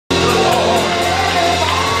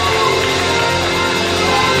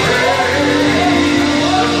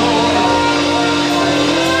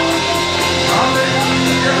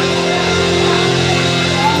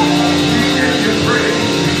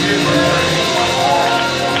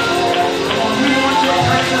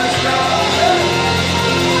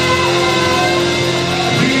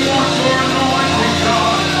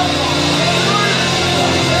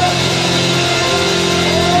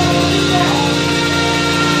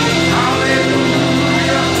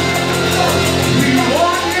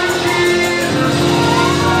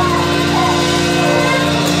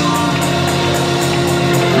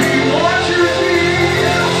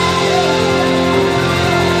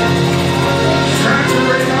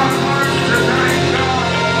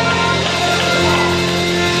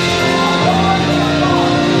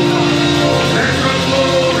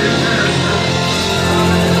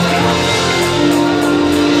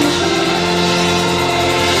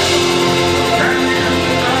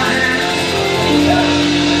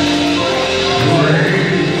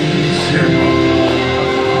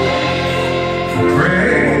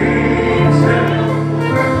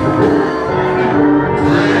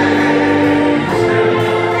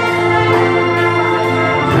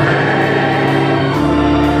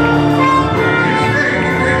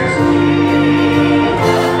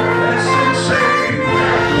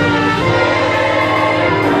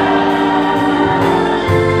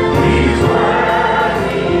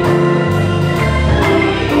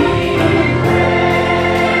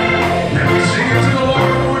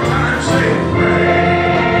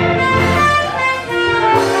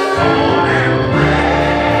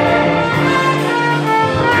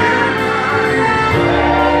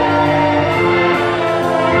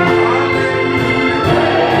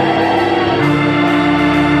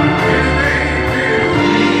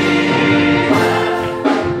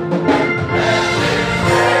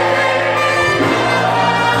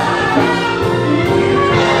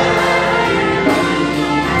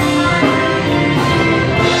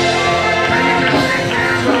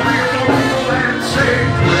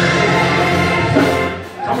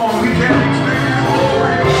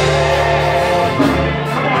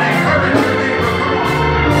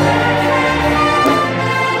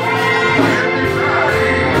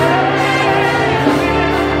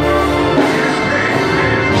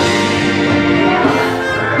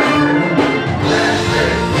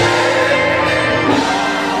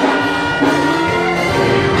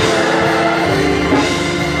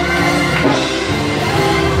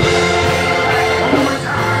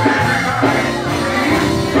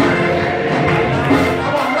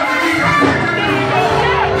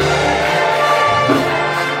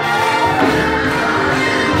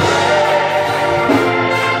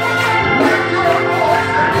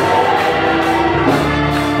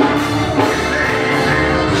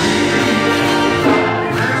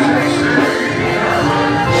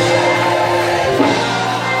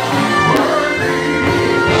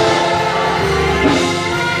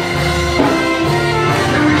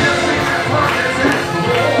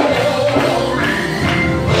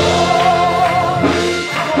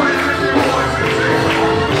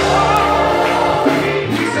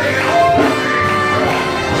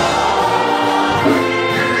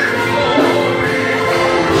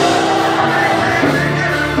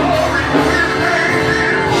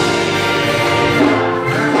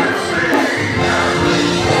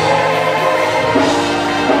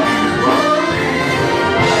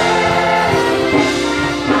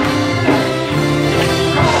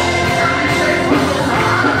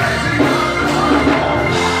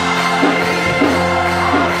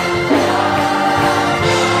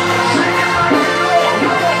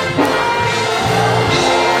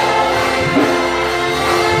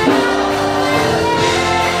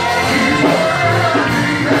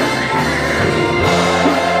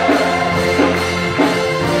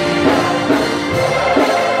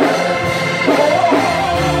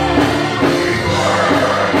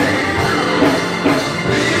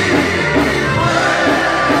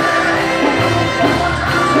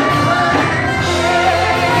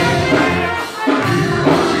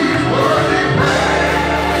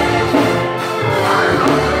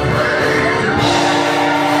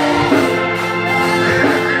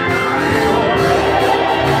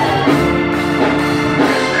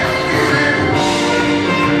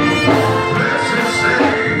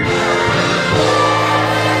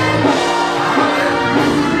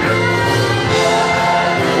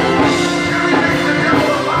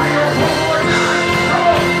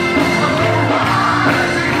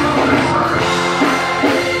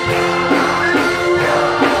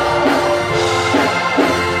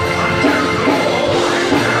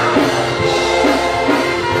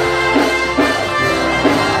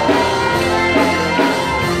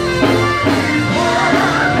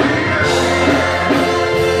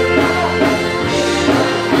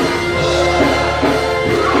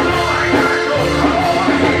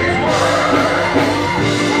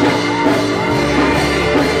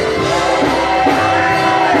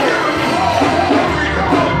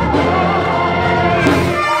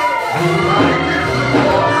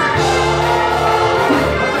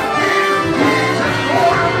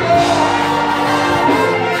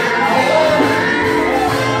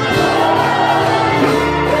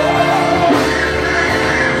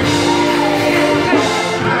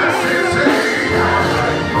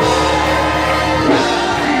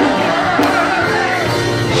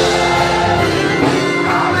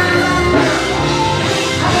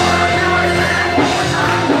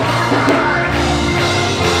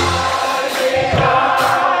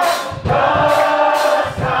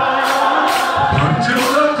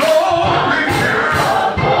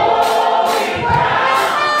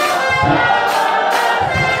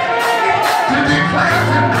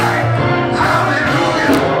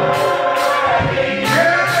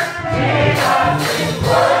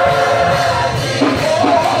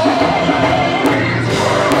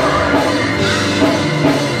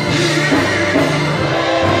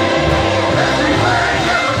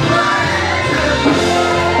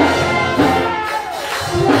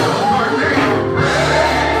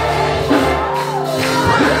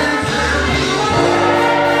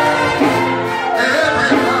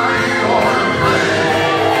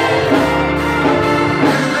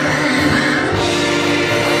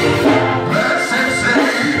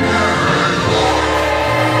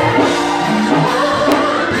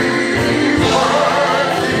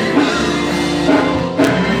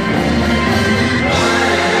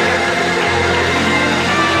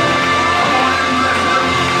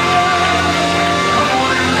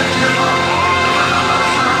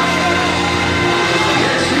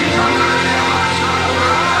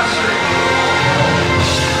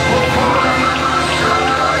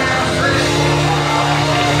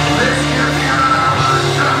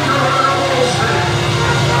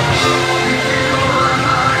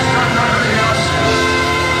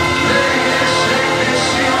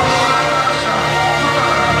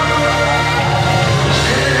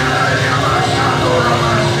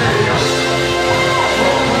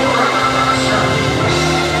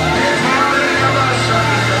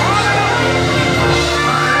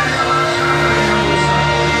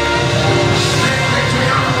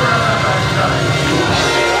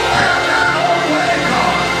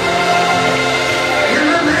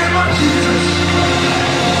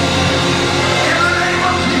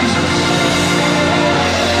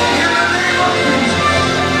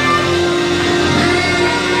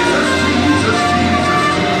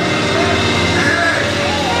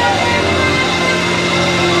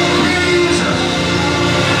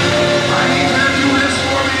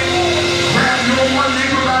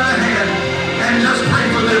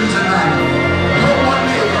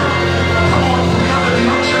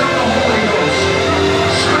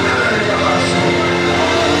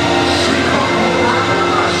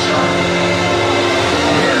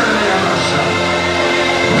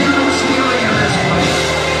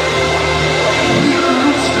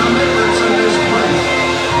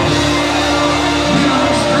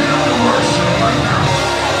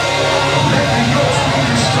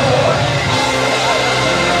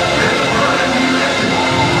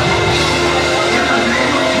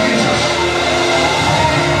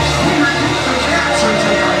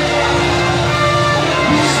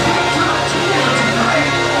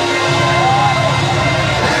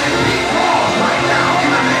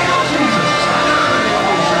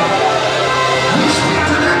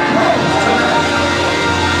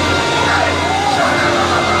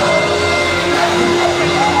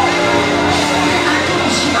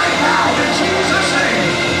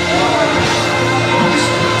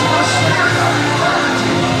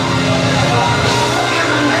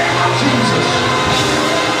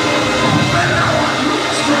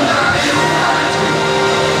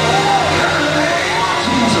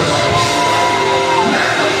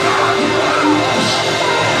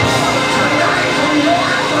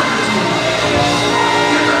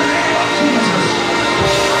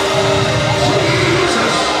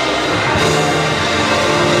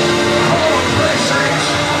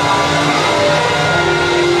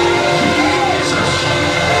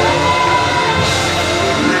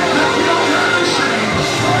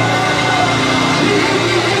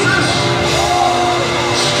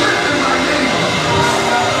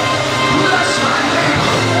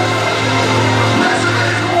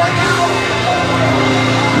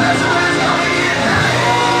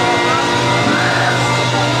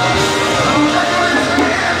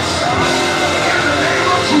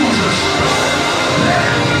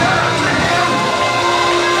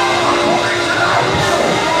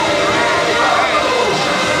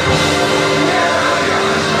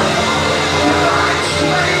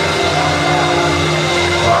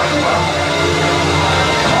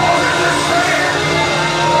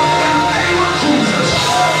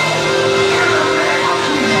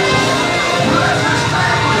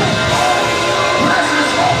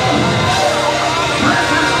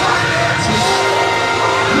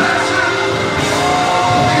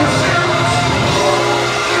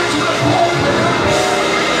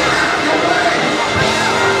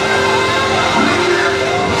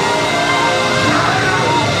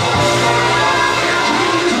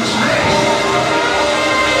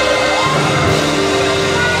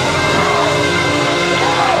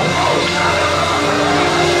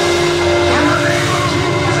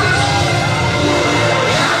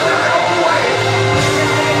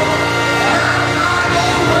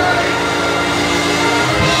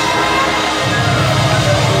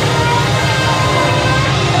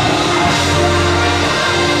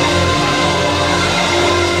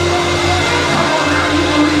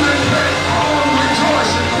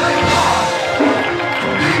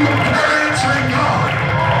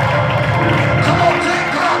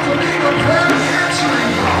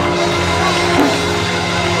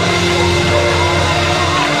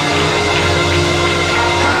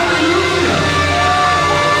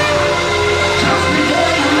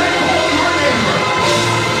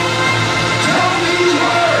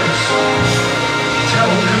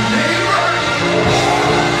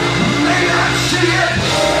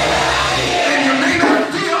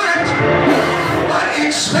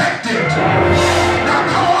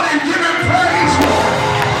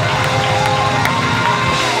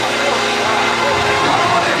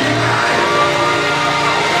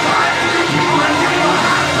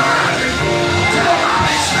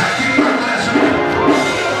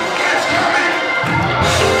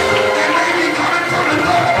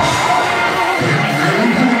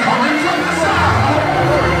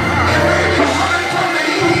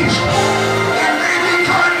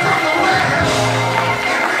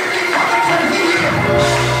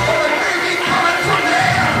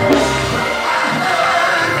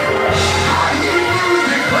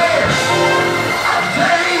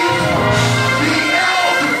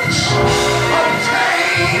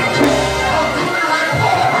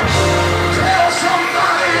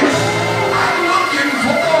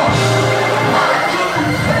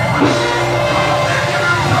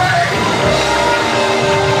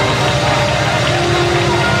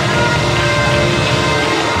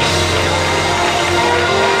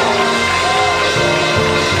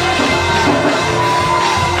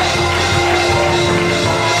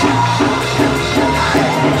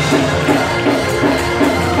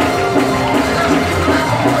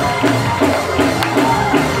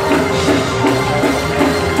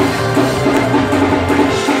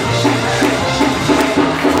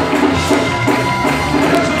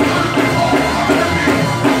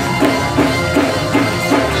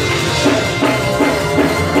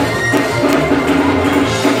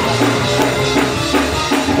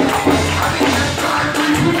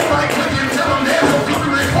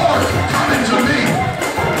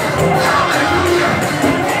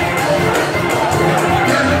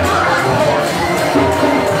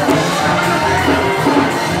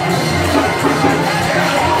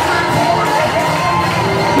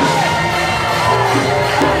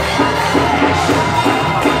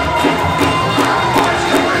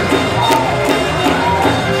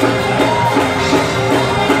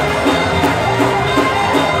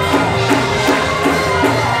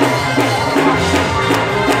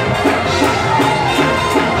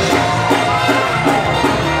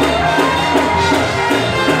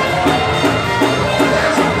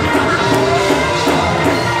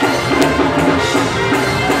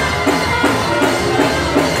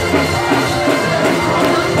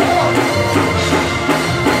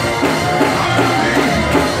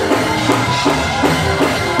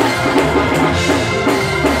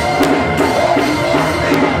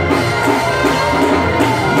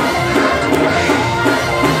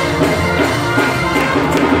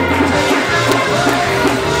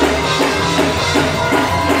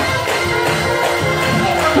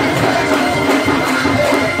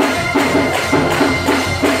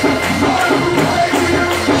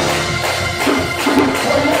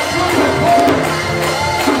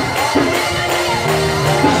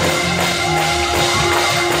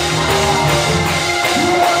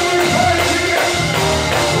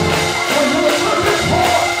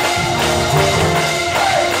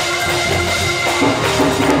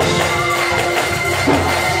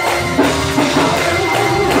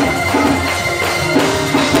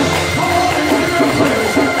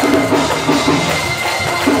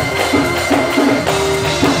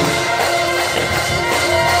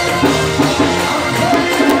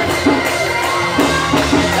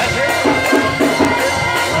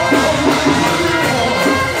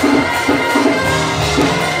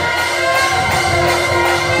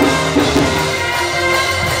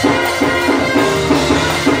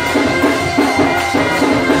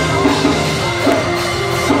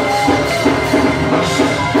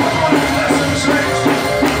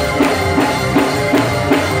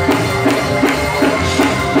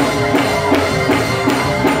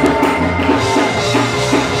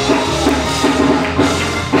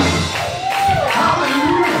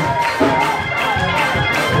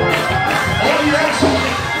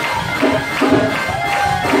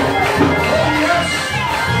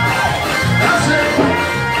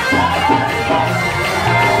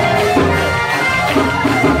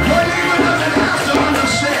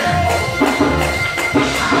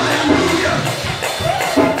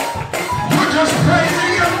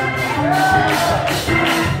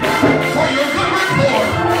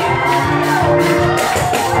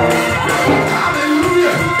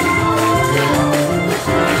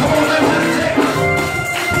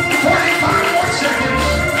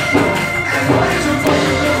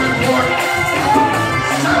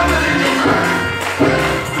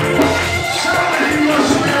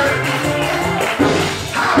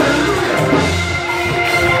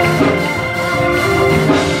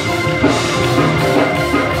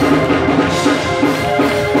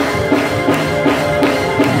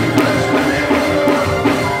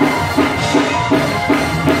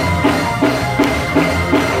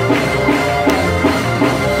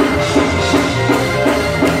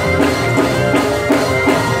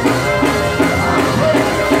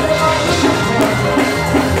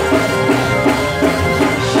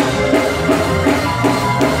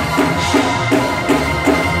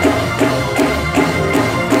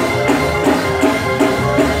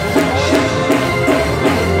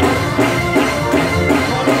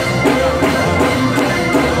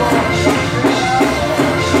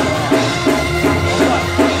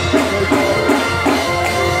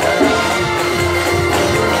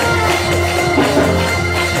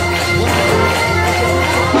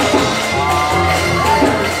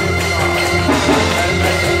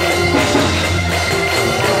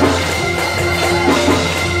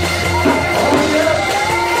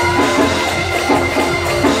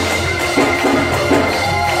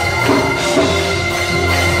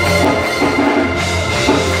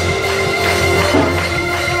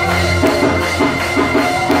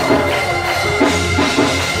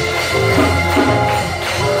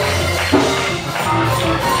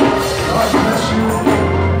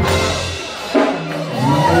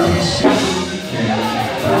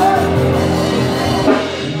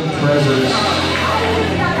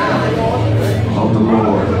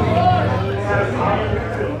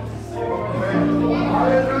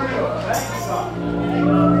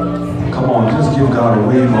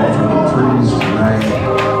wave offering of praise tonight.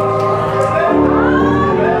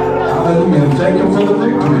 Hallelujah. And thank Him for the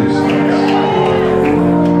victories.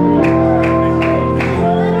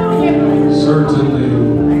 Certainly,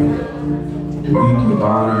 we give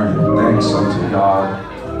honor and thanks unto God.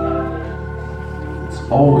 It's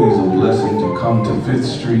always a blessing to come to 5th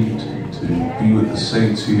Street, to be with the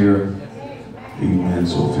saints here. Amen.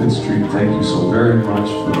 So 5th Street, thank you so very much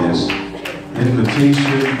for this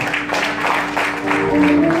invitation.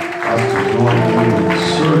 Us to join you, and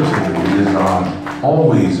certainly it is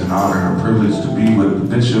always an honor and a privilege to be with the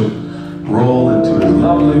Bishop Roll and to his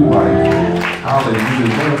lovely wife. Hallelujah.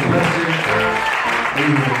 What a blessing. We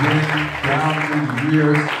have been down through the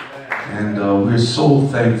years, and we're so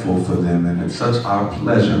thankful for them, and it's such our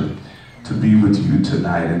pleasure to be with you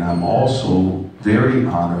tonight. And I'm also very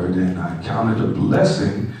honored, and I count it a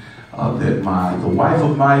blessing that the wife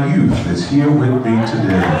of my youth is here with me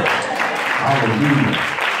today. Hallelujah.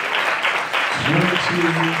 22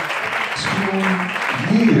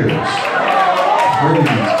 years.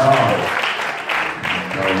 Praise God.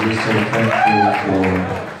 And we're so thankful for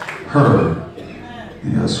her.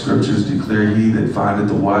 The scriptures declare, he that findeth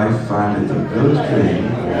a wife findeth a good thing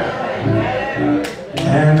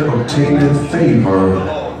and obtaineth favor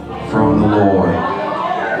from the Lord.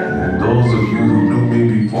 And those of you who knew me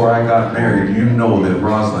before I got married, you know that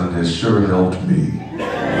Rosalind has sure helped me.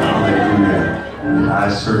 Hallelujah. And I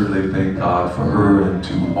certainly thank God for her, and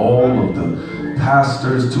to all of the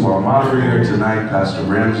pastors, to our moderator tonight, Pastor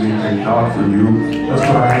Ramsey, thank God for you. Let's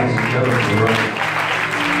put our hands together for her.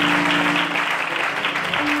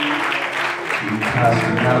 To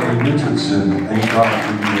Pastor Natalie Richardson, thank God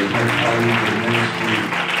for you, a great colleague in ministry.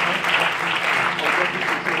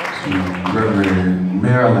 To Reverend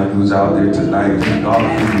Marilyn, who's out there tonight, thank God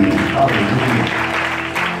for you. Hallelujah.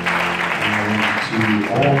 And to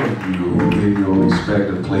all of you in your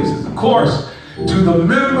respective places. Of course, to the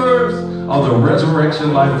members of the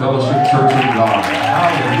Resurrection Life Fellowship Church of God.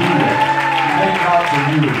 Hallelujah. Thank God for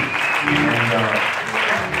you.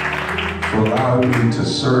 And for allowing me to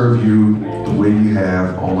serve you the way you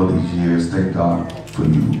have all of these years. Thank God for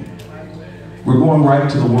you. We're going right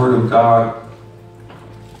to the Word of God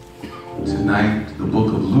tonight, the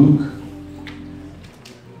book of Luke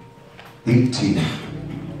 18.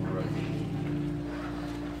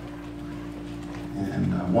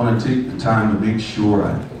 And I want to take the time to make sure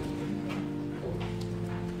I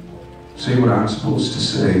say what I'm supposed to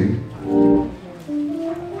say.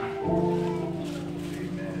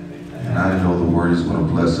 And I know the Word is going to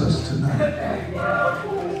bless us tonight.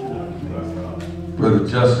 Brother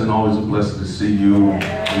Justin, always a blessing to see you.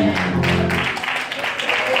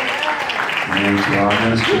 And to our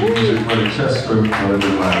minister of music, Brother Chester, Brother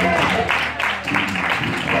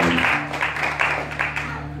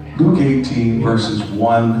Luke 18, verses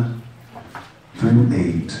 1 through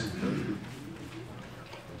 8.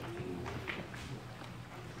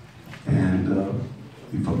 And the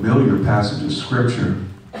familiar passage of Scripture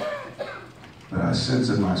that I sense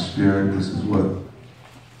in my spirit, this is what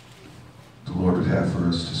the Lord would have for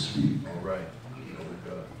us to speak. All right.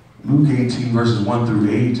 Luke 18, verses 1 through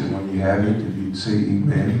 8, and when you have it, if you'd say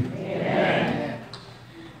amen. Amen.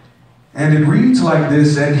 And it reads like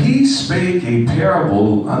this, and he spake a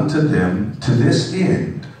parable unto them to this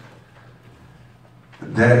end,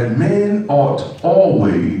 that men ought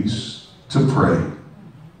always to pray,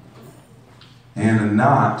 and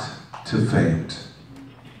not to faint,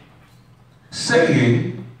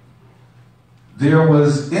 saying, there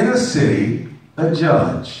was in a city a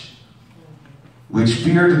judge, which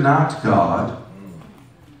feared not God,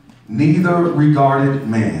 neither regarded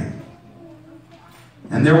man.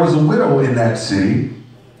 And there was a widow in that city,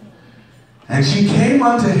 and she came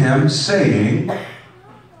unto him, saying,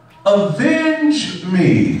 avenge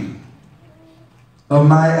me of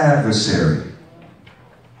my adversary.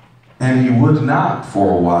 And he would not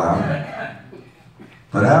for a while.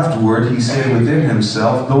 But afterward he said within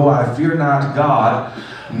himself, though I fear not God,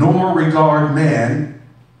 nor regard man,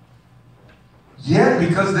 yet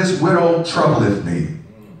because this widow troubleth me,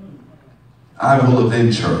 I will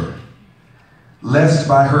avenge her, lest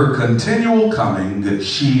by her continual coming that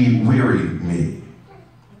she weary me.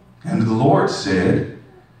 And the Lord said,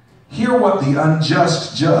 hear what the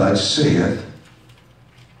unjust judge saith,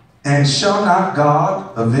 and shall not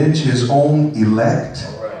God avenge his own elect,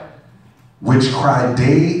 which cry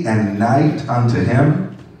day and night unto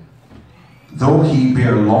him, though he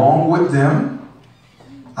bear long with them?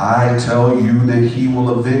 I tell you that he will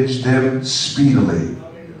avenge them speedily.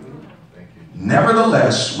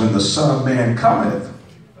 Nevertheless, when the Son of Man cometh,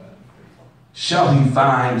 shall he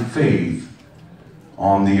find faith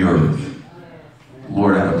on the earth?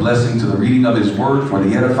 Lord, add a blessing to the reading of his word for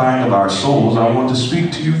the edifying of our souls. I want to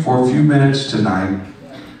speak to you for a few minutes tonight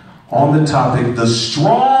on the topic, the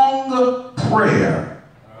strong prayer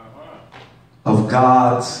of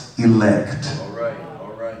God's elect. All right,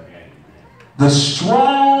 all right. The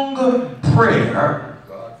strong prayer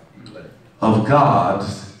of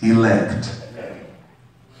God's elect.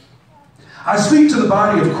 I speak to the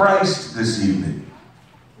body of Christ this evening.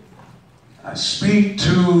 I speak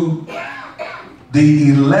to the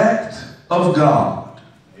elect of God.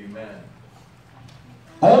 Amen.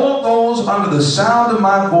 All those under the sound of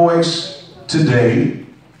my voice today,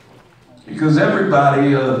 because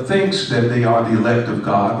everybody thinks that they are the elect of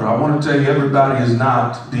God, but I want to tell you, everybody is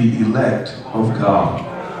not the elect of God.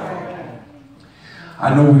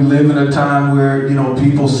 I know we live in a time where,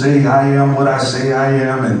 people say, I am what I say I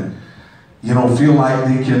am, and, feel like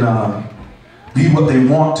they can be what they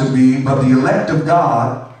want to be, but the elect of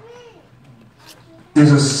God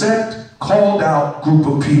is a set, called out group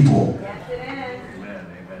of people. Yes, it is. Amen,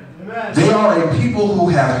 amen. They are a people who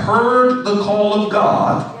have heard the call of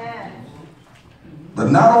God, but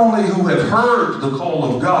not only who have heard the call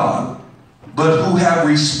of God, but who have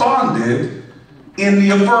responded in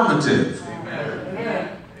the affirmative.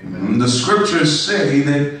 Amen. Amen. The scriptures say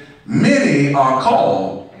that many are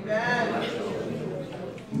called,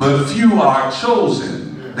 but few are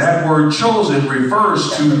chosen. That word chosen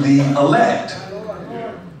refers to the elect.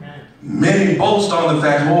 Many boast on the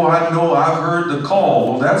fact, oh, I know I've heard the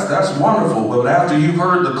call. Well, that's wonderful. But after you've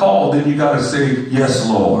heard the call, then you got to say, yes,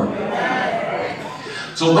 Lord.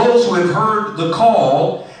 So those who have heard the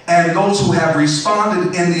call and those who have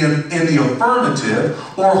responded in the affirmative,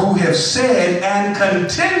 or who have said and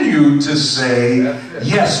continue to say,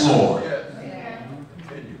 yes, Lord.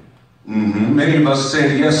 Many of us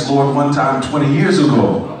said yes, Lord, one time 20 years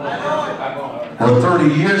ago, or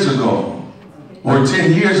 30 years ago, or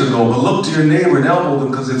 10 years ago. But look to your neighbor and elbow them,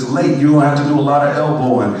 because it's late. You don't have to do a lot of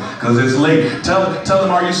elbowing because it's late. Tell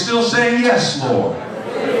them, are you still saying yes, Lord?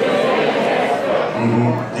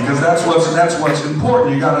 Because that's what's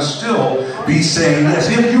important. You got to still be saying yes.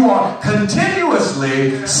 If you are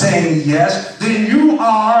continuously saying yes, then you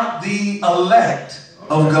are the elect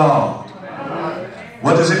of God.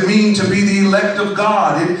 What does it mean to be the elect of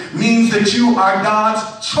God? It means that you are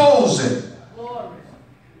God's chosen.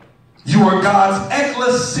 You are God's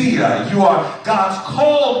ecclesia. You are God's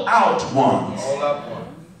called out ones.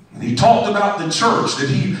 And he talked about the church, that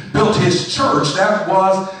he built his church. That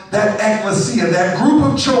was that ecclesia, that group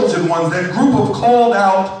of chosen ones, that group of called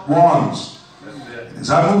out ones. As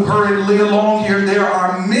I move hurriedly along here, there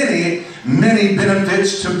are many, many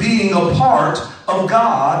benefits to being a part of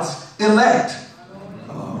God's elect.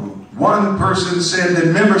 One person said that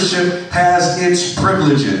membership has its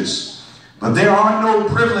privileges, but there are no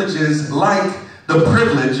privileges like the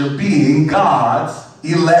privilege of being God's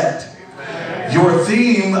elect. Your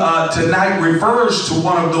theme tonight refers to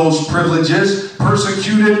one of those privileges: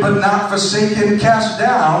 persecuted but not forsaken, cast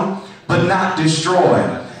down but not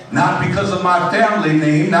destroyed. Not because of my family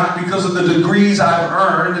name, not because of the degrees I've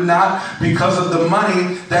earned, not because of the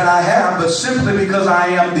money that I have, but simply because I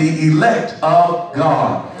am the elect of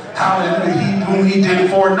God. Hallelujah. He whom he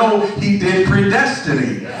did foreknow, he did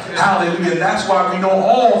predestiny. Hallelujah. That's why we know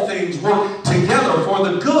all things work together for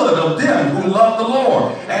the good of them who love the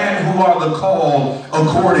Lord and who are the called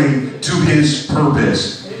according to his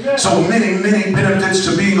purpose. So many, many benefits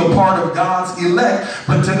to being a part of God's elect.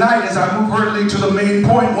 But tonight, as I move hurriedly to the main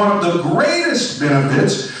point, one of the greatest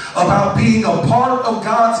benefits about being a part of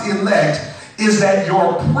God's elect is that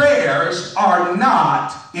your prayers are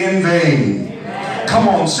not in vain. Come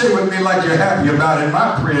on, say with me like you're happy about it.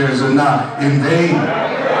 My prayers are not in vain.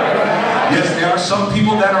 Yes, there are some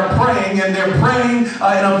people that are praying, and they're praying in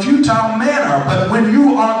a futile manner. But when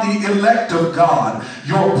you are the elect of God,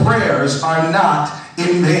 your prayers are not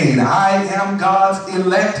in vain. I am God's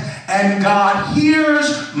elect, and God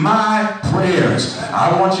hears my prayers.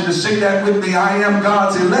 I want you to say that with me. I am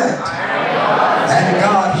God's elect, and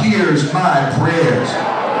God hears my prayers.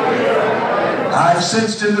 I've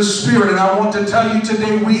sensed in the spirit, and I want to tell you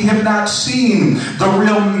today, we have not seen the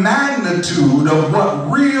real magnitude of what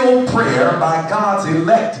real prayer by God's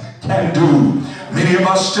elect can do. Many of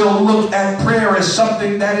us still look at prayer as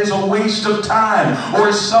something that is a waste of time, or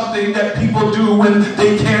as something that people do when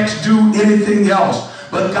they can't do anything else.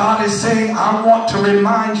 But God is saying, I want to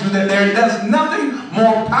remind you that there's nothing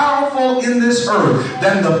more powerful in this earth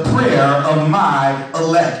than the prayer of my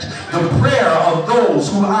elect. The prayer of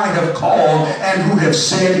those who I have called and who have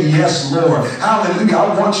said, yes, Lord. Hallelujah.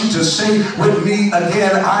 I want you to say with me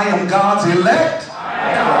again, I am God's elect,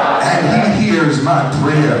 and he hears my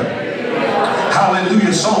prayer.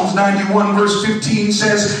 Hallelujah. Psalms 91 verse 15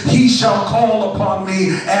 says, he shall call upon me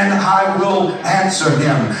and I will answer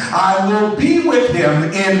him. I will be with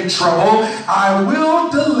him in trouble. I will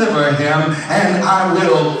deliver him and I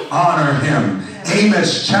will honor him.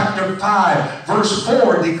 Amos chapter 5 verse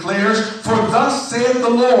 4 declares, for thus saith the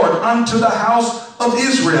Lord unto the house of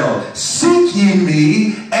Israel, seek ye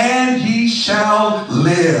me and ye shall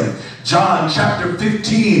live. John chapter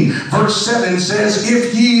 15 verse 7 says,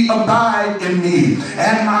 if ye abide in me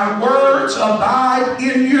and my words abide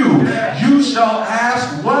in you, you shall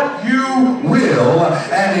ask what you will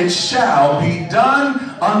and it shall be done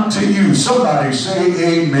unto you. Somebody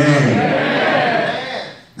say amen.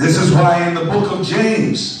 This is why in the book of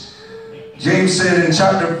James, James said in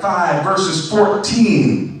chapter 5 verses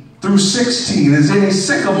 14 through 16, is any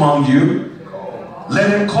sick among you? Let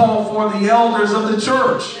him call for the elders of the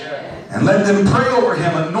church and let them pray over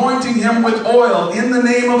him, anointing him with oil in the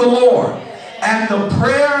name of the Lord. And the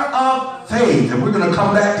prayer of faith, and we're going to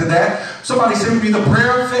come back to that. Somebody say with me, the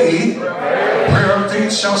prayer of faith. Prayer of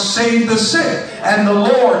faith shall save the sick, and the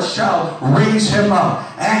Lord shall raise him up.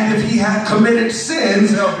 And if he hath committed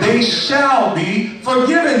sins, they shall be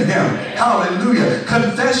forgiven him. Hallelujah.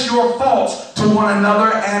 Confess your faults to one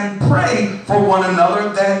another and pray for one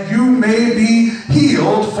another that you may be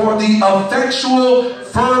healed. For the effectual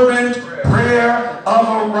fervent prayer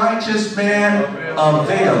of a righteous man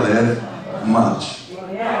availeth much.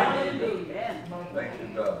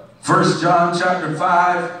 1 John chapter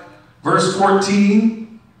 5 verse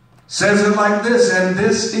 14 says it like this, and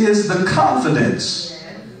this is the confidence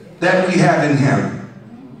that we have in him,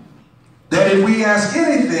 that if we ask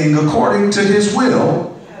anything according to his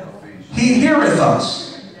will, he heareth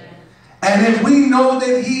us. And if we know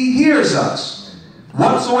that he hears us,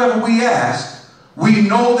 whatsoever we ask, we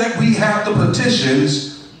know that we have the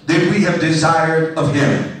petitions that we have desired of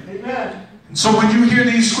him. Amen. So when you hear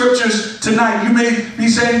these scriptures tonight, you may be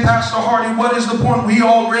saying, Pastor Hardy, what is the point? We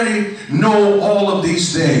already know all of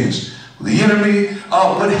these things. The enemy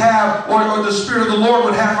would have, or the Spirit of the Lord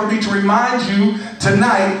would have for me to remind you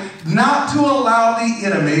tonight not to allow the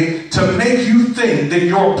enemy to make you think that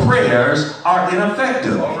your prayers are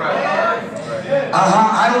ineffective. All right.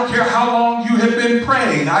 I don't care how long you have been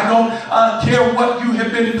praying. I don't care what you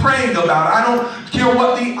have been praying about. I don't care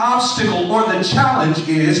what the obstacle or the challenge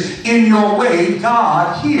is in your way.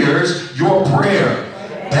 God hears your prayer.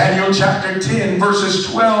 Daniel chapter 10 verses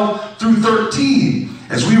 12 through 13.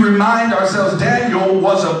 As we remind ourselves, Daniel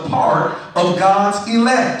was a part of God's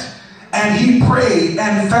elect. And he prayed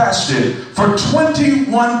and fasted for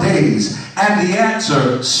 21 days. And the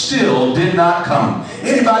answer still did not come.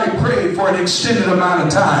 Anybody prayed for an extended amount of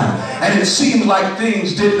time and it seemed like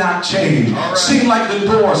things did not change? Seemed like the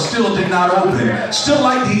door still did not open. Still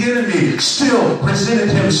like the enemy still presented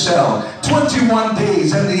himself. 21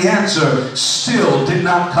 days and the answer still did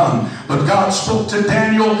not come. But God spoke to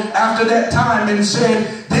Daniel after that time and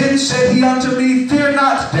said, then said he unto me, fear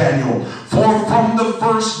not, Daniel, for from the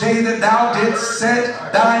first day that thou didst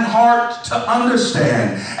set thine heart to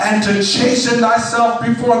understand and to chasten thyself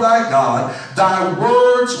before thy God, thy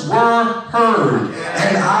words were heard,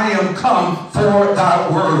 and I am come for thy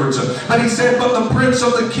words. But he said, but the prince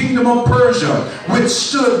of the kingdom of Persia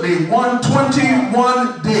withstood me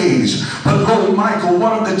 121 days. But lo, Michael,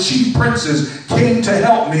 one of the chief princes, came to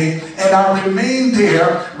help me, and I remained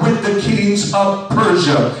there with the kings of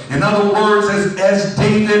Persia. In other words, as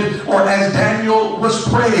David or as Daniel was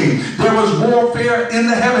praying, there was warfare in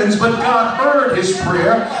the heavens, but God heard his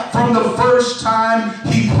prayer from the first time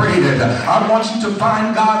he prayed it. I want you to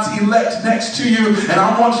find God's elect next to you, and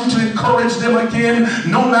I want you to encourage them again,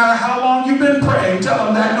 no matter how long you've been praying. Tell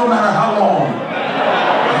them that no matter how long,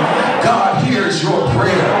 God hears your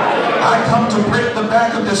prayer. I come to break the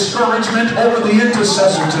back of discouragement over the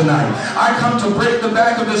intercessor tonight. I come to break the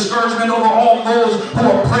back of discouragement over all those who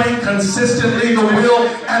are praying consistently the will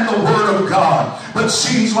and the word of God, but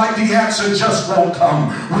seems like the answer just won't come.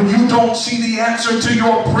 When you don't see the answer to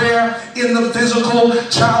your prayer in the physical,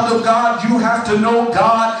 child of God, you have to know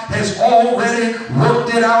God has already worked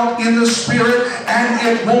it out in the spirit, and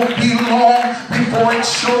it won't be long before it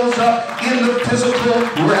shows up in the physical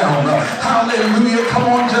realm. Hallelujah. Come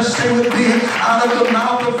on, just say with me, out of the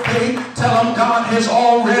mouth of faith, tell them God has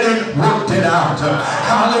already worked it out.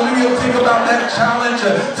 Hallelujah. Think about that challenge,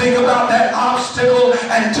 think about that obstacle,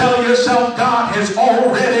 and tell yourself God has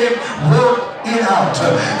already worked it out.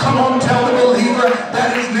 Come on, tell the believer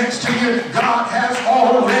that is next to you, God has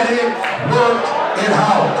already worked it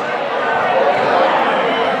out.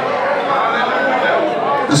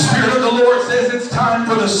 The Spirit of the Lord says it's time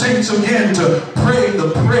for the saints again to pray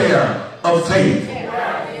the prayer of faith.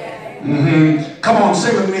 Come on,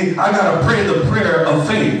 say with me, I got to pray the prayer of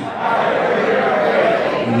faith.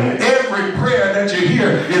 Every prayer that you hear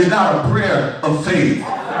is not a prayer of faith.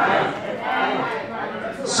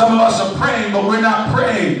 Some of us are praying, but we're not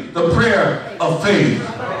praying the prayer of faith.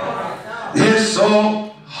 It's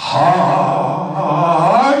so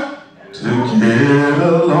hard to get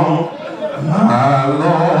along, my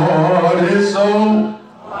Lord. It's so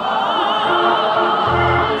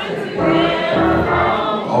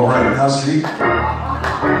all right, now see,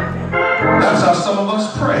 that's how some of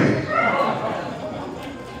us pray.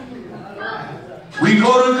 We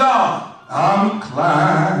go to God. I'm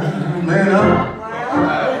climbing up.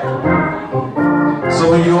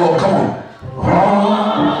 So when you all come on.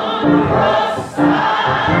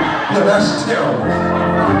 Yeah, that's terrible.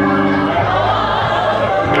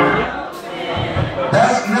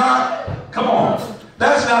 That's not, come on.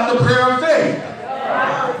 That's not the prayer of faith.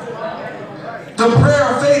 The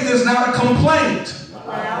prayer of faith is not a complaint.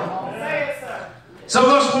 Some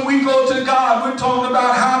of us, when we go to God, we're talking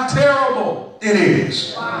about how terrible it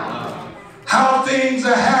is. How things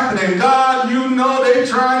are happening. God, you know they're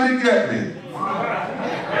trying to get me.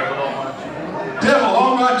 Devil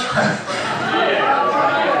on my track.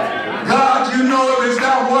 God, you know if it's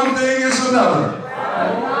not one thing, it's another.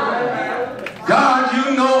 God,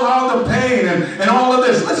 you know all the pain and all of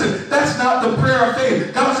this. Listen, that's not the prayer of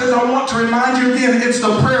faith. God says, I want to remind you again, it's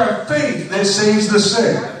the prayer of faith that saves the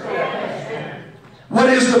sick. What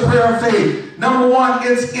is the prayer of faith? Number one,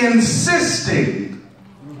 it's insisting.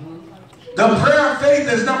 The prayer of faith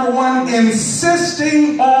is, number one,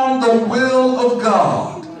 insisting on the will of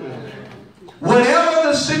God. Whatever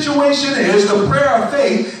the situation is, the prayer of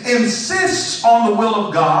faith insists on the will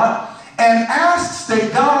of God and asks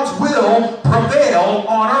that God's will prevail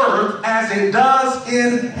on earth as it does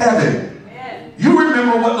in heaven. You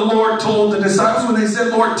remember what the Lord told the disciples when they said,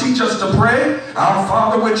 Lord, teach us to pray. Our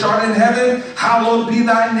Father which art in heaven, hallowed be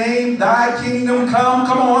thy name, thy kingdom come.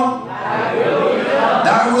 Come on.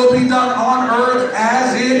 Thy will be done on earth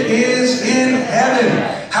as it is in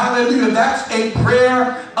heaven. Hallelujah. That's a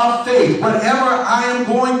prayer of faith. Whatever I am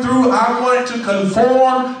going through, I want it to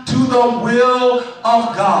conform to the will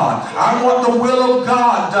of God. I want the will of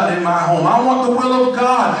God done in my home. I want the will of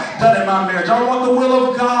God done in my marriage. I want the will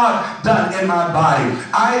of God done in my body.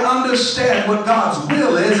 I understand what God's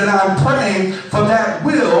will is, and I'm praying for that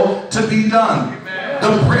will to be done.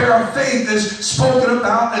 The prayer of faith is spoken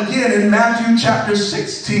about again in Matthew chapter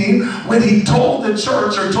 16 when he told the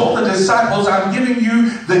church or told the disciples, I'm giving you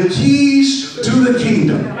the keys to the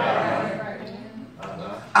kingdom.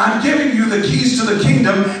 I'm giving you the keys to the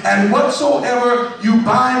kingdom, and whatsoever you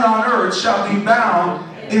bind on earth shall be bound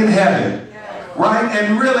in heaven. Right?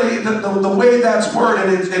 And really, the way that's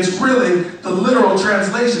worded, it's really, the literal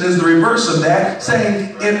translation is the reverse of that,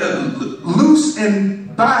 saying loose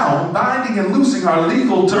and bound, binding and loosing are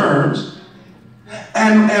legal terms.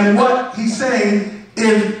 And what he's saying,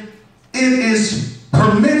 if it is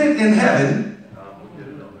permitted in heaven,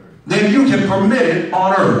 then you can permit it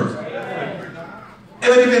on earth.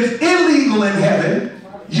 And if it's illegal in heaven,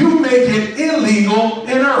 you make it illegal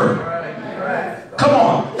in earth. Come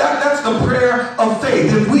on, that's the prayer of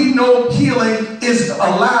faith. If we know healing is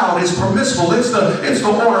allowed, is permissible, it's the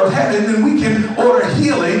order of heaven, then we can order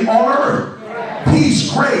healing on earth. Peace,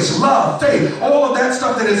 grace, love, faith, all of that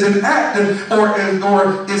stuff that is inactive or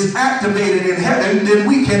is activated in heaven, then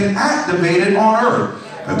we can activate it on earth.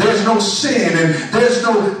 If there's no sin, and there's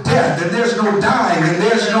no death, and there's no dying, and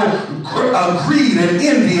there's no greed and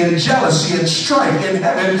envy and jealousy and strife in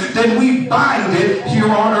heaven, then we bind it here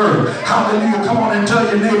on earth. Hallelujah. Come on and tell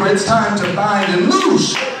your neighbor it's time to bind and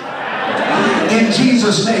loose. In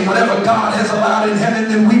Jesus' name, whatever God has allowed in heaven,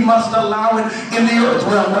 then we must allow it in the earth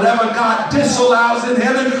realm. Whatever God disallows in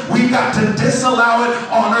heaven, we've got to disallow it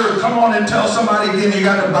on earth. Come on and tell somebody again, you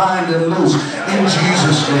got to bind and loose in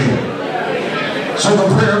Jesus' name. So the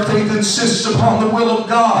prayer of faith insists upon the will of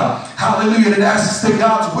God. Hallelujah. It asks that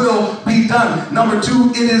God's will be done. Number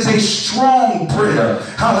two, it is a strong prayer.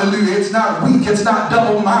 Hallelujah. It's not weak. It's not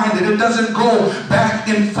double-minded. It doesn't go back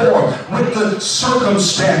and forth with the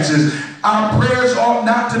circumstances. Our prayers ought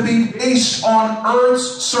not to be based on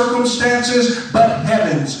earth's circumstances, but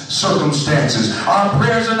heaven's circumstances. Our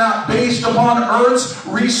prayers are not based upon earth's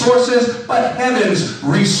resources, but heaven's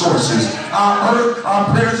resources. Our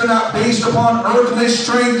prayers are not based upon earthly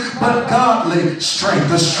strength, but godly strength,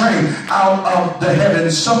 the strength out of the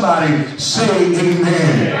heavens. Somebody say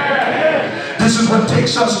amen. This is what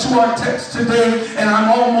takes us to our text today, and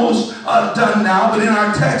I'm almost done now, but in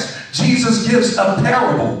our text, Jesus gives a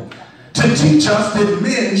parable to teach us that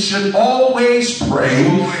men should always pray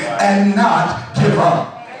and not give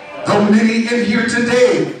up. Though many in here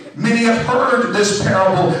today, many have heard this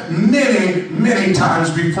parable many, many times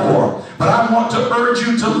before. But I want to urge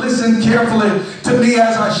you to listen carefully to me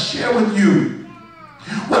as I share with you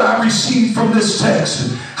what I received from this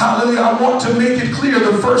text. Hallelujah. I want to make it clear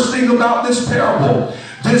the first thing about this parable.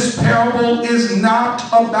 This parable is not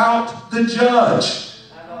about the judge.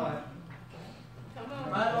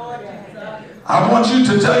 I want you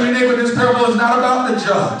to tell your neighbor this parable is not about the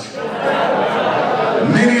judge.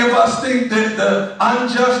 Many of us think that the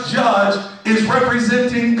unjust judge is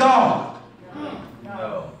representing God.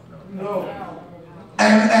 No.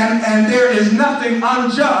 And there is nothing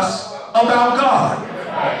unjust about God.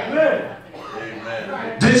 Amen.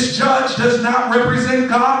 This judge does not represent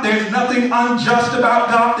God. There's nothing unjust about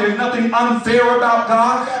God. There's nothing unfair about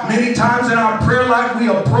God. Many times in our prayer life we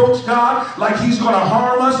approach God like he's going to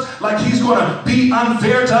harm us, like he's going to be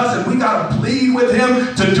unfair to us, and we got to plead with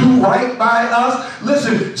him to do right by us.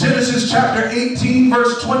 Listen, Genesis chapter 18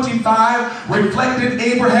 verse 25 reflected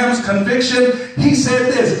Abraham's conviction. He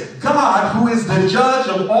said this: God, who is the judge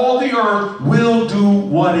of all the earth, will do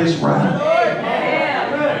what is right.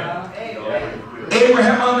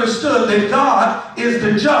 Abraham understood that God is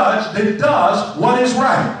the judge that does what is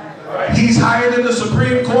right. He's higher than the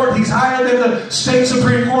Supreme Court. He's higher than the state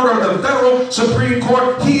Supreme Court or the federal Supreme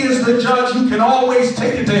Court. He is the judge. You can always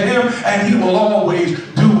take it to him, and he will always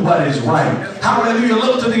do what is right. Hallelujah.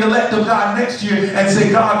 Look to the elect of God next to you and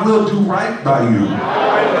say, God will do right by you.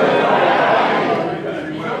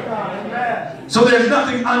 So there's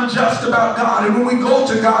nothing unjust about God. And when we go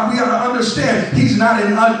to God, we got to understand he's not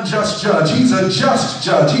an unjust judge. He's a just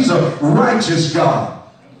judge. He's a righteous God.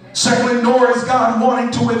 Secondly, nor is God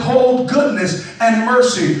wanting to withhold goodness and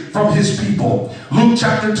mercy from his people. Luke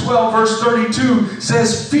chapter 12 verse 32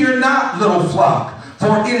 says, fear not, little flock,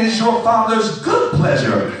 for it is your Father's good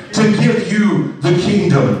pleasure to give you the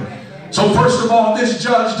kingdom. So first of all, this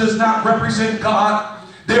judge does not represent God.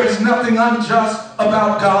 There is nothing unjust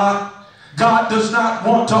about God. God does not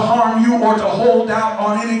want to harm you or to hold out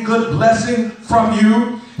on any good blessing from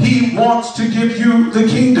you. He wants to give you the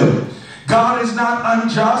kingdom. God is not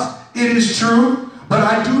unjust, it is true, but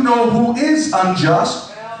I do know who is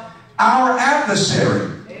unjust. Our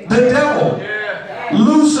adversary, the devil,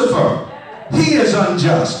 Lucifer, he is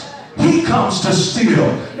unjust. He comes to steal,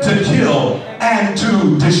 to kill, and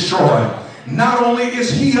to destroy. Not only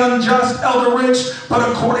is he unjust, Elder Rich, but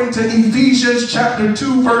according to Ephesians chapter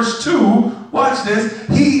 2 verse 2, watch this,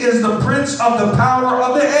 he is the prince of the power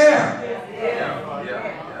of the air.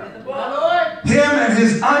 Him and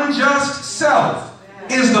his unjust self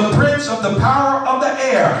is the prince of the power of the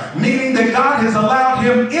air, meaning that God has allowed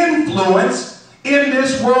him influence in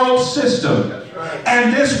this world system.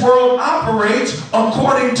 And this world operates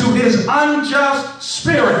according to his unjust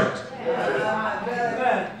spirit.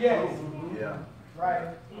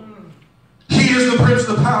 He is the prince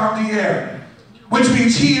of the power of the air, which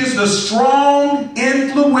means he is the strong,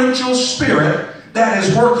 influential spirit that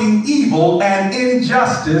is working evil and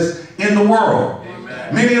injustice in the world.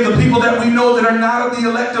 Amen. Many of the people that we know that are not of the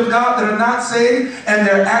elect of God, that are not saved, and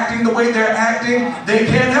they're acting the way they're acting, they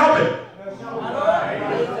can't help it.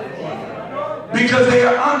 Because they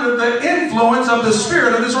are under the influence of the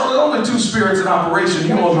spirit of this world. There's only two spirits in operation.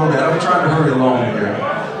 You all know that. I'm trying to hurry along here.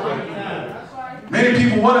 Many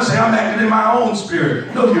people want to say, I'm acting in my own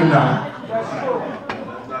spirit. No, you're not.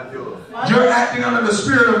 You're acting under the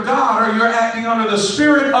spirit of God, or you're acting under the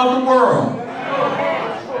spirit of the world.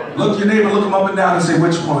 Look your neighbor, look him up and down and say,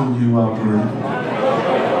 which one you operate?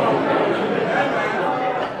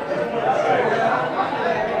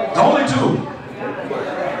 Only two.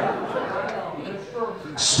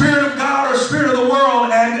 Spirit of God or spirit of the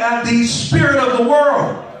world, and the spirit of the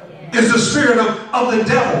world is the spirit of the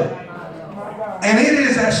devil. And it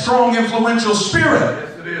is that strong, influential spirit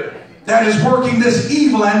that is working this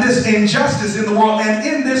evil and this injustice in the world. And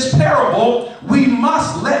in this parable, we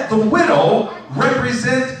must let the widow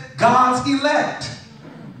represent God's elect.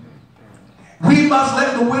 We must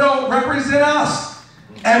let the widow represent us.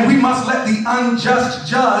 And we must let the unjust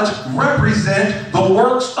judge represent the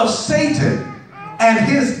works of Satan and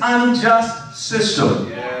his unjust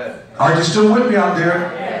system. Are you still with me out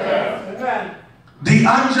there? The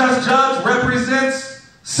unjust judge represents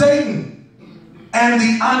Satan and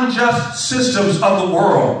the unjust systems of the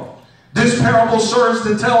world. This parable serves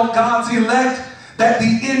to tell God's elect that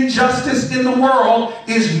the injustice in the world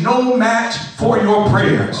is no match for your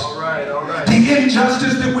prayers. All right. The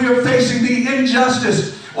injustice that we are facing, the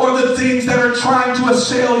injustice or the things that are trying to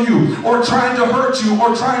assail you or trying to hurt you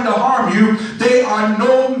or trying to harm you, they are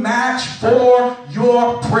no match for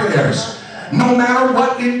your prayers. No matter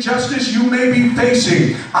what injustice you may be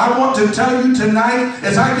facing, I want to tell you tonight,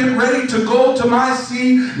 as I get ready to go to my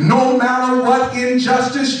seat, no matter what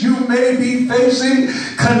injustice you may be facing,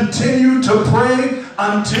 continue to pray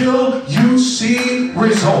until you see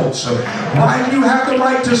results. Why do you have the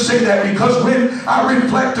right to say that? Because when I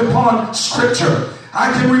reflect upon Scripture,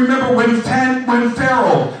 I can remember when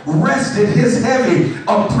Pharaoh rested his heavy,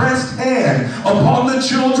 oppressed hand upon the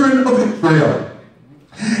children of Israel.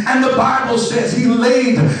 And the Bible says he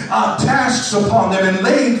laid tasks upon them and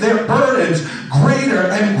laid their burdens greater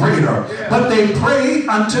and greater. But they prayed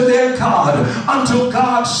unto their God until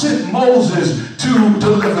God sent Moses to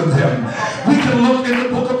deliver them. We can look in the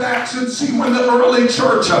book of Acts and see when the early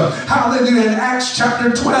church, hallelujah, in Acts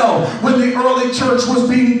chapter 12, when the early church was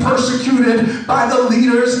being persecuted by the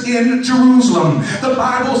leaders in Jerusalem. The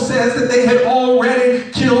Bible says that they had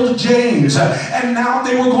already killed James, and now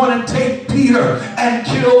they were going to take Peter and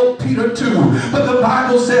kill Peter too. But the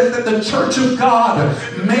Bible says that the church of God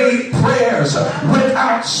made prayers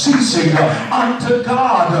without ceasing unto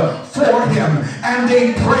God for him. And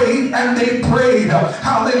they prayed and they prayed,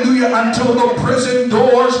 hallelujah, until the prison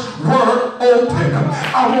doors were open.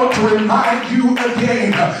 I want to remind you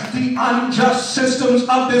again, the unjust systems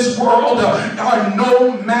of this world are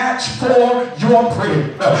no match for your prayer.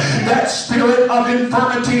 That spirit of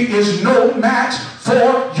infirmity is no match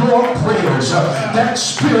for your prayers. That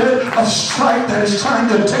spirit of strife that is trying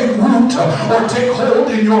to take root or take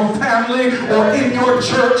hold in your family or in your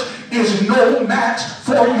church is no match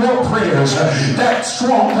for your prayers. That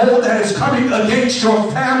stronghold that is coming against your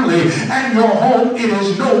family and your home, it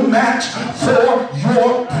is no match for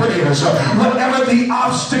your prayers. Whatever the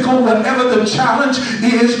obstacle, whatever the challenge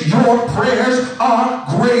is, your prayers are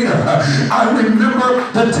greater. I remember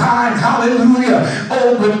the time, hallelujah,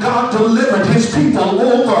 when God delivered his people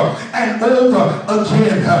over and over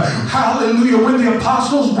again. Hallelujah, when the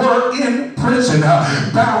apostles were in prison,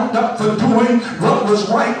 bound up for doing what was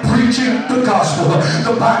right, preaching the gospel.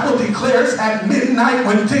 The Bible declares at midnight,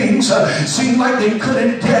 when things seemed like they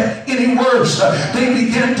couldn't get any worse, they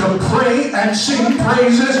began to pray and sing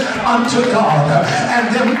praises unto God.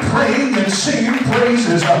 And them praying and singing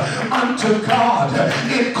praises unto God,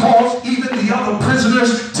 it caused even the other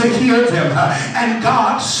prisoners to hear them, and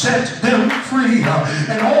God set them free.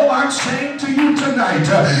 And all I'm saying to you tonight,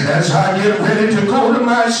 as I get ready to go to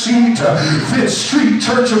my seat, Fifth Street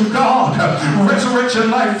Church of God, Resurrection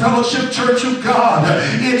Life Fellowship Church of God,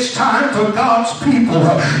 it's time for God's people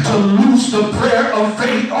to loose the prayer of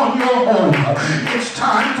faith on your home. It's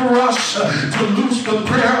time for us to loose the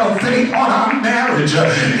prayer of faith on our marriage.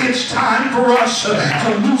 It's time for us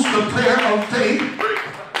to loose the prayer of faith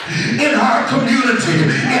in our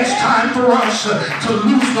community. It's time for us to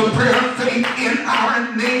lose the prayer of faith in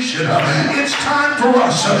our nation. It's time for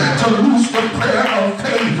us to lose the prayer of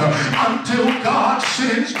faith until God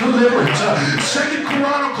sends deliverance. 2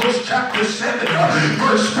 Chronicles chapter 7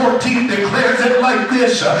 verse 14 declares it like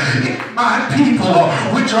this: if my people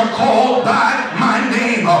which are called by my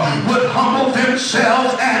name would humble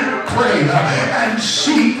themselves and pray and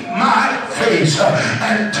seek my face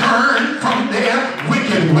and turn from their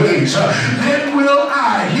wicked ways, then will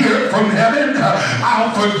I hear from heaven,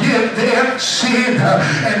 I'll forgive their sin,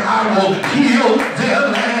 and I will heal their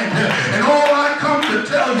land. And all I come to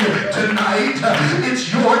tell you tonight,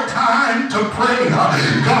 it's your time to pray.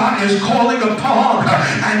 God is calling upon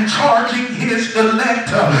and charging his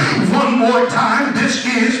elect one more time. This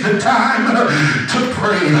is the time to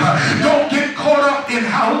pray. Don't get caught up in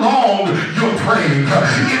how long you're praying.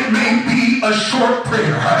 It may be a short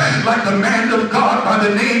prayer, like the man of God by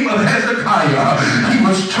the name of Hezekiah. He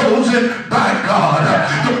was chosen by God.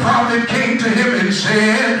 The prophet came to him and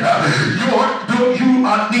said, you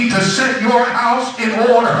need to set your house in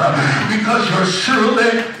order because you're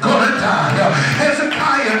surely gonna die.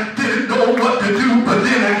 Hezekiah didn't know what to do, but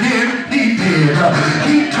then again he did.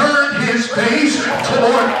 He turned his face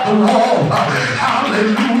toward the wall.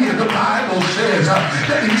 Hallelujah. The Bible says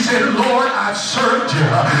that he said, Lord, I've served you.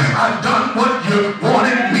 I've done what you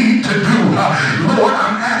wanted me to do. Lord,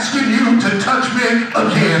 I'm asking you to touch me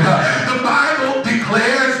again. The Bible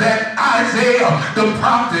declares that Isaiah the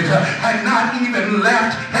prophet had not even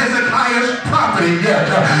left Hezekiah's property yet.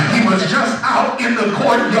 He was just out in the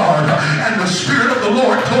courtyard, and the Spirit of the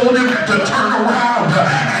Lord told him to turn around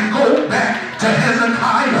and go back to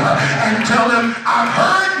Hezekiah and tell him, I've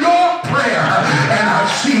heard your prayer and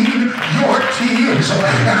I've seen your tears,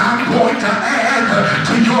 and I'm going to add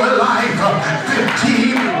to your life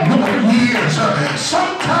 15 more years.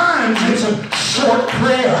 Sometimes it's a short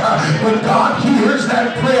prayer, but God hears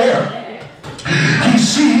that prayer. He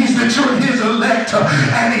sees that you're his elect,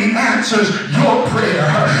 and he answers answers your prayer.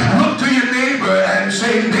 Look to your neighbor and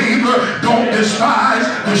say, neighbor, don't despise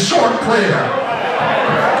the short prayer.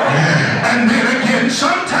 And then again,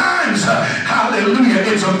 sometimes, hallelujah,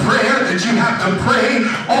 it's a prayer that you have to pray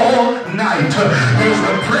all night. There's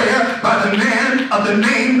a prayer by the man of the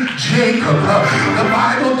name Jacob. The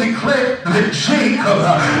Bible declared that Jacob,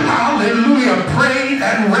 hallelujah, prayed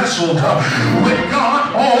and wrestled with God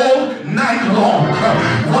all night long.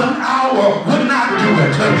 1 hour would not do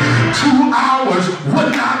it. 2 hours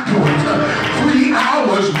would not do it. 3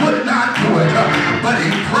 hours would not do it. But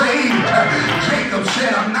he prayed. Jacob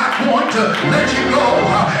said, I'm not going to let you go.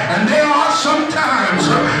 And there are some times,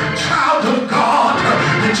 child of God,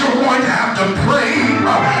 that you're going to have to pray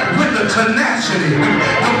with the tenacity.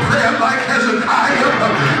 The prayer like Hezekiah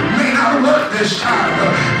may not work this time.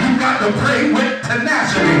 You've got to pray with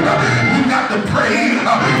tenacity. You've got to pray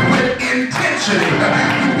with intensity.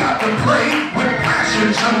 You've got to pray with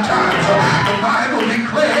passion sometimes. The Bible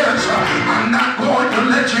declares, I'm not going to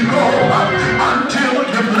let you go until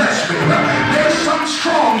you bless me. There's some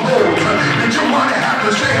strongholds that you want to have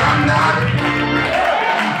to say, I'm not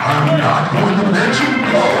going to let you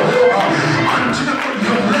go until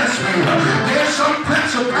you bless me. There's some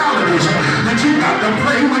principalities that you got to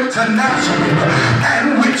pray with tenacity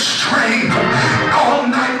and with strength all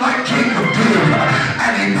night like Jacob did.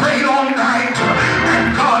 And he prayed all night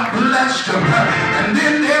and God blessed him. And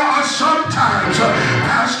then there are some times,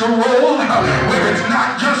 Pastor Roll, where it's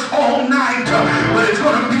not just all night, but it's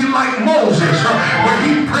going to be like Moses, where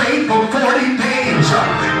he prayed for 40 days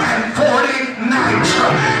and 40 nights,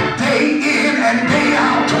 day in and day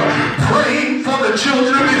out, praying for the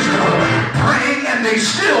children of Israel, praying and they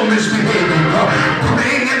still misbehaving,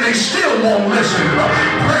 praying and they still won't listen,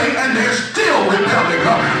 praying and they're still rebelling,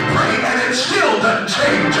 praying and it still doesn't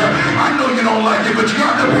change. I know you don't like it, but you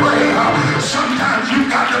got to pray. Sometimes you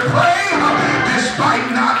got to pray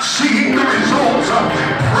despite not seeing the results.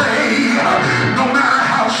 Pray no matter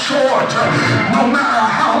how short, no matter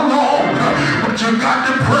how long, but you got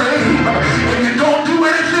to pray. If you don't do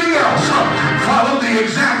anything else, follow the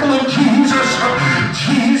example of Jesus.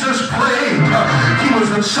 Jesus prayed. He was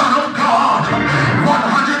the Son of God,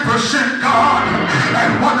 100% God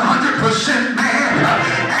and 100% man,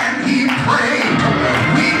 and he prayed.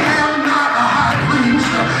 We have not a high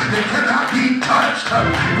priest that cannot be touched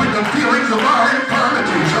with the feelings of our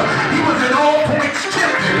infirmities. He was at all points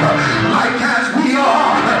tempted, like as we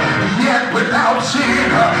are, yet without sin.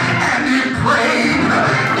 And he prayed.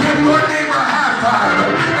 Give your neighbor a high five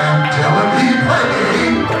and tell him he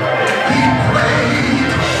prayed. He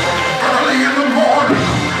prayed early in the morning.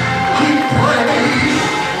 He prayed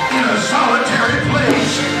in a solitary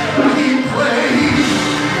place. He prayed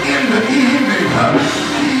in the evening.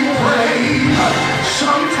 He prayed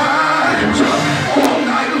sometimes all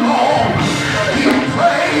night long. He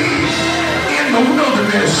prayed in the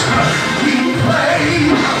wilderness. He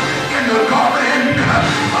prayed in the garden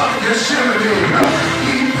of Gethsemane.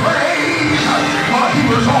 He prayed while he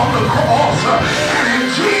was on the cross. And if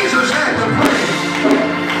Jesus had to pray,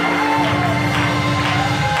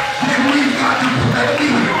 then we've got to pray.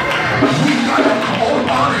 We've got to call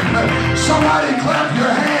on him. Somebody clap your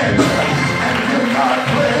hands and give God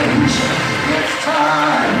praise. It's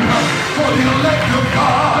time for the elect of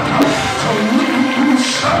God to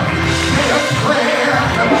loose their prayer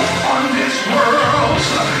on this world's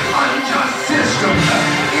unjust system.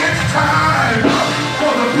 It's time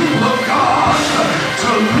for the people of God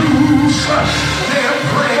to loose their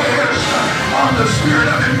prayers on the spirit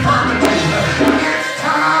of infirmity. It's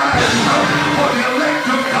time for the elect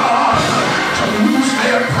of God to loose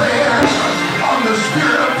their prayers on the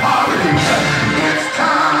spirit of poverty. It's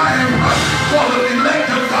time for the elect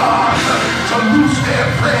of God to loose their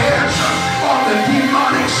prayers on the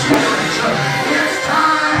demonic spirits. It's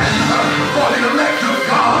time for the elect of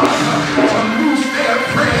God to loose their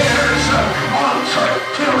prayers on church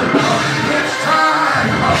killing. It's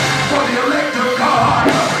time for the elect of God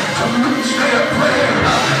to loose their prayer.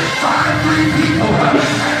 Find 3 people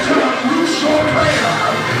and tell them, loose your prayer.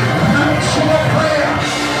 Loose your prayer.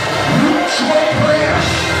 Loose your prayer.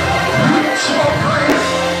 Loose your prayer.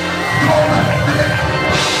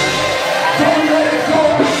 Don't let it go.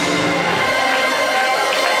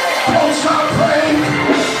 Don't stop praying.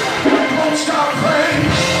 Don't stop praying.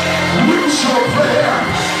 Loose your prayer.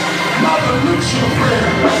 Mother, loose your prayer.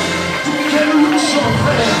 Deacon, loose your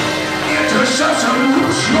prayer. Intercessor,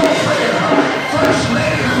 loose your prayer. First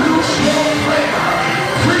lady, loose your prayer.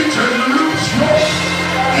 Preacher, loose your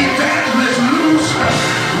evangelist,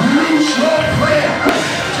 loose your prayer.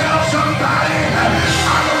 Tell somebody,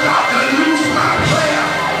 I'm about to lose my prayer.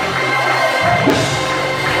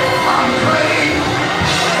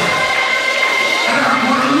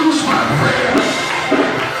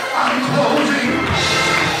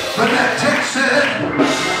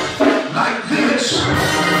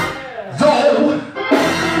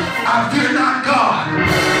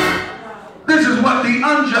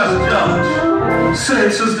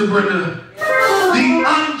 Said, Sister Brenda, the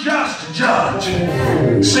unjust judge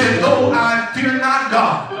said, though I fear not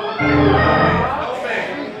God,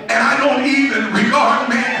 and I don't even regard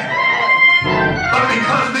man, but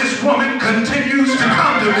because this woman continues to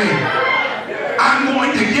come to me, I'm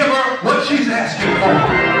going to give her what she's asking for.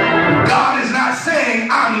 God is not saying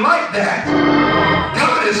I'm like that.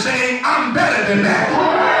 God is saying I'm better than that.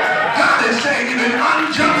 God is saying an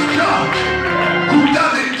unjust judge who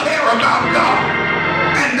doesn't care about God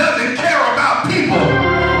and doesn't care about people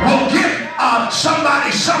will give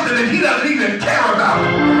somebody something that he doesn't even care about.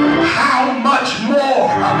 How much more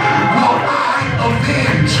will I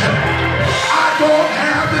avenge? I don't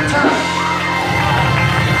have the time.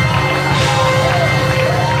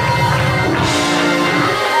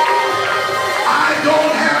 I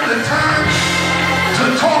don't have the time to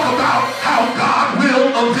talk about how God will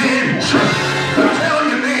avenge. Tell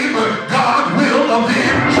your neighbor, God will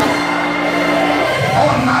avenge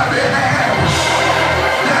on my behalf.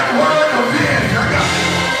 That word avenge,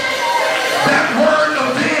 that word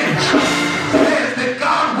avenge says that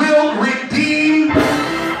God will redeem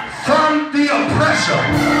from the oppressor.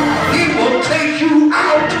 He will take you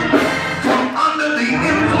out from under the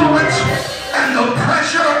influence and the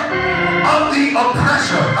pressure of the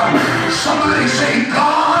oppressor. Somebody say,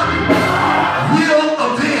 God